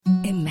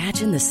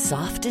Imagine the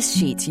softest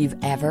sheets you've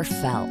ever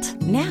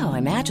felt. Now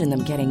imagine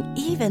them getting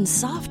even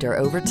softer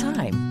over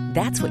time.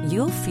 That's what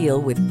you'll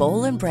feel with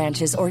Boll and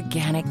Branch's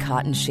organic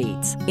cotton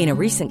sheets. In a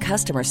recent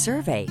customer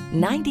survey,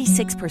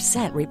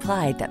 96%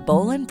 replied that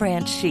Boll and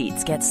Branch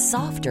sheets get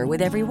softer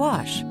with every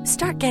wash.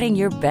 Start getting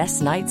your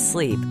best night's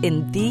sleep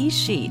in these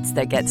sheets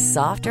that get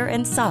softer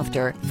and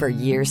softer for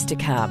years to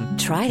come.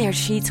 Try their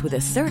sheets with a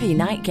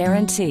 30-night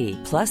guarantee.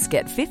 Plus,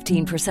 get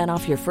 15%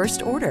 off your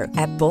first order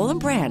at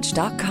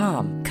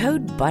bollandbranch.com.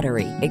 Code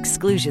BUTTERY.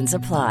 Exclusions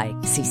apply.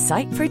 See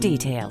site for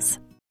details.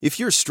 If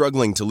you're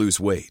struggling to lose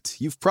weight,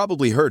 you've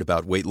probably heard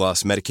about weight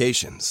loss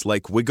medications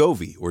like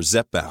Wegovy or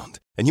Zepbound,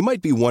 and you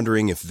might be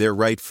wondering if they're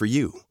right for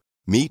you.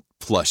 Meet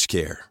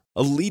PlushCare,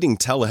 a leading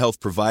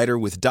telehealth provider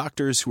with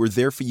doctors who are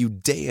there for you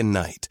day and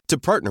night to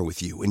partner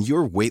with you in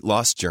your weight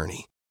loss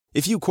journey.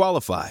 If you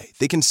qualify,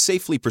 they can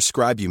safely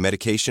prescribe you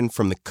medication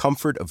from the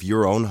comfort of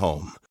your own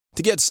home.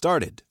 To get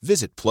started,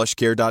 visit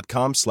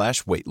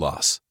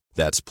plushcare.com/weightloss.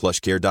 That's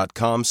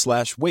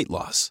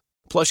plushcare.com/weightloss.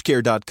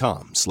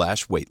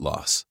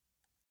 plushcare.com/weightloss.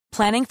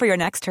 Planning for your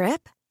next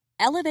trip?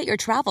 Elevate your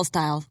travel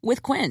style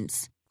with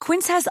Quince.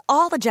 Quince has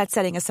all the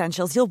jet-setting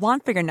essentials you'll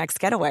want for your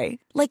next getaway,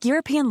 like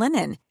European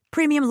linen,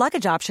 premium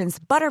luggage options,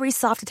 buttery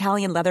soft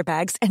Italian leather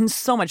bags, and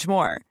so much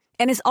more.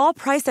 And is all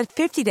priced at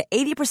 50 to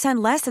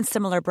 80% less than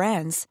similar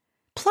brands.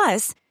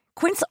 Plus,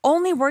 Quince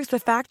only works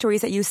with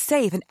factories that use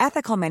safe and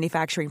ethical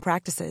manufacturing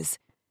practices.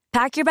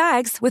 Pack your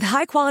bags with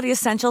high-quality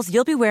essentials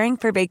you'll be wearing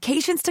for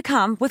vacations to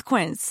come with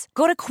Quince.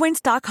 Go to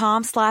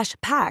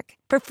quince.com/pack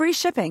for free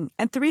shipping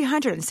and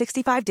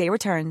 365-day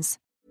returns.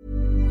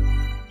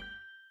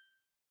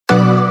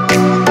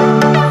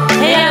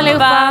 Hej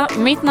allihopa!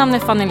 Mitt namn är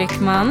Fanny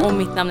Lyckman. Och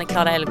mitt namn är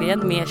Clara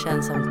Elved, mer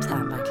känd som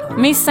Tärnberg.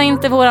 Missa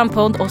inte våran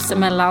podd Oss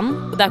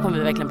emellan. Och där kommer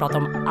vi verkligen prata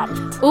om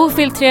allt.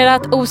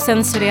 Ofiltrerat,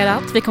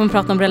 osensurerat. Vi kommer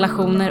prata om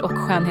relationer och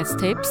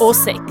skönhetstips. Och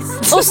sex.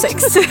 Och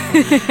sex.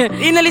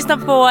 In och lyssna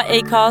på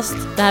Acast.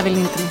 Det här vill ni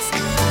inte missa.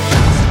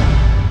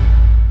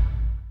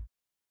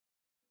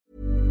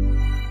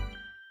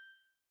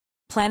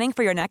 Planning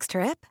for your next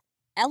trip?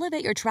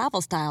 Elevate your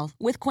travel style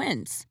with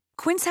Quince.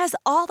 Quince has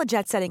all the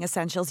jet-setting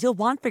essentials you'll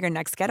want for your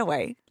next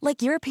getaway,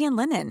 like European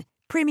linen,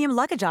 premium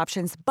luggage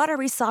options,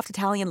 buttery soft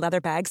Italian leather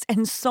bags,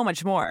 and so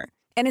much more.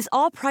 And is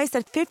all priced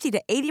at 50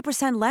 to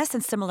 80% less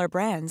than similar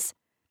brands.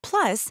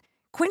 Plus,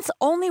 Quince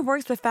only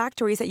works with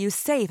factories that use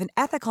safe and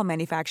ethical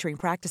manufacturing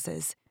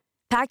practices.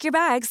 Pack your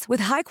bags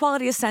with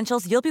high-quality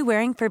essentials you'll be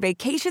wearing for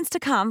vacations to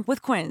come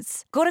with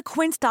Quince. Go to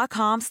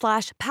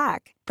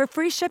quince.com/pack for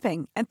free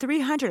shipping and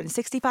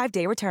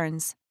 365-day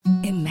returns.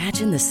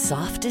 Imagine the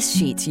softest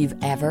sheets you've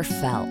ever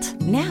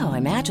felt. Now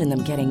imagine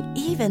them getting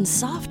even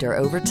softer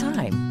over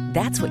time.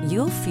 That's what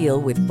you'll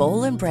feel with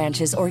Boll and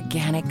Branch's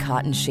organic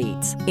cotton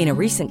sheets. In a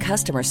recent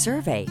customer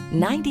survey,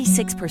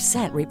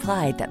 96%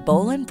 replied that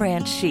Boll and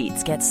Branch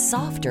sheets get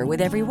softer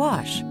with every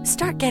wash.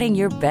 Start getting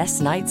your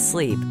best night's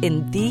sleep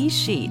in these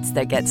sheets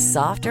that get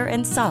softer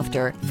and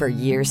softer for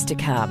years to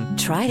come.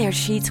 Try their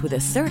sheets with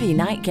a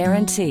 30-night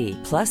guarantee.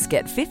 Plus,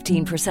 get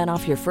 15%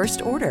 off your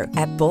first order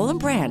at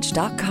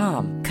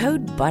bollandbranch.com.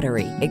 Code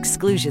BUTTERY.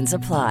 Exclusions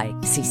apply.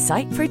 See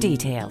site for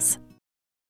details.